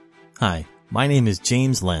Hi, my name is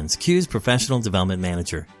James Lenz, Q's Professional Development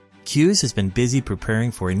Manager. Q's has been busy preparing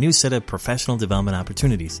for a new set of professional development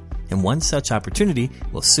opportunities, and one such opportunity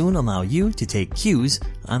will soon allow you to take Q's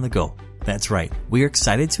on the go. That's right, we are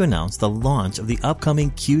excited to announce the launch of the upcoming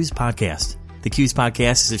Q's Podcast. The Q's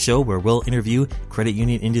Podcast is a show where we'll interview credit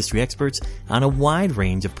union industry experts on a wide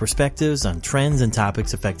range of perspectives on trends and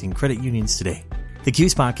topics affecting credit unions today. The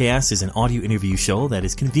Q's Podcast is an audio interview show that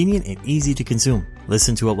is convenient and easy to consume.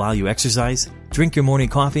 Listen to it while you exercise, drink your morning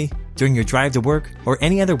coffee, during your drive to work, or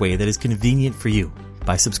any other way that is convenient for you.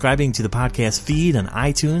 By subscribing to the podcast feed on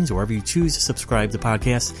iTunes or wherever you choose to subscribe to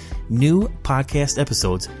podcasts, new podcast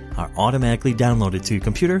episodes are automatically downloaded to your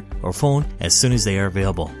computer or phone as soon as they are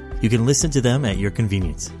available. You can listen to them at your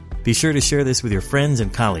convenience. Be sure to share this with your friends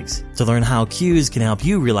and colleagues. To learn how Q's can help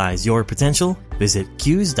you realize your potential, visit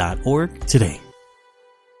qs.org today.